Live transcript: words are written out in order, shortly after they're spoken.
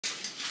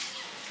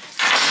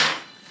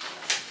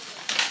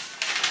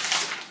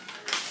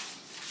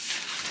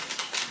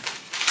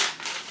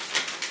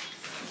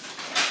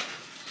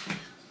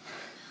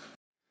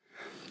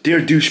Dear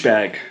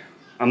douchebag,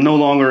 I'm no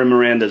longer in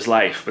Miranda's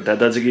life, but that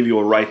doesn't give you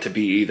a right to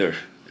be either.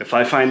 If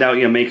I find out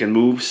you're making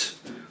moves,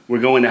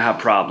 we're going to have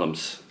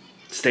problems.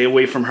 Stay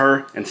away from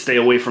her and stay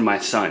away from my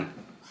son.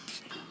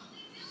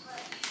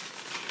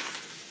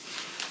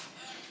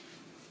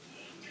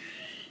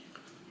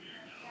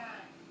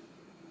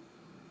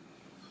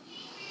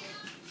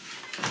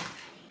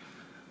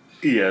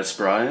 Yes,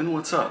 Brian,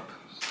 what's up?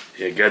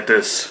 Yeah, get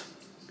this.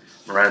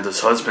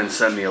 Miranda's husband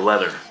sent me a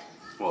letter.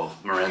 Well,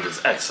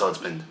 Miranda's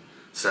ex-husband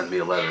sent me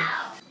a letter.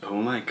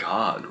 Oh my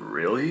God,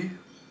 really?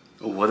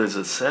 What does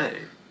it say?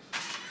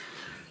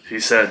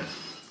 He said,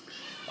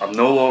 I'm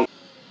no longer...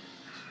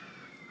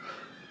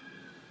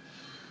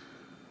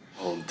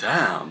 Oh,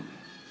 damn.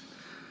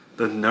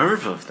 The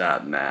nerve of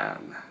that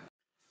man.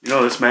 You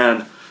know, this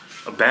man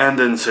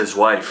abandons his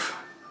wife.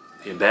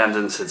 He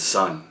abandons his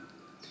son.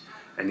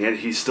 And yet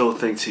he still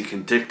thinks he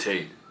can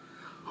dictate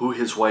who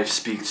his wife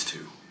speaks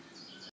to.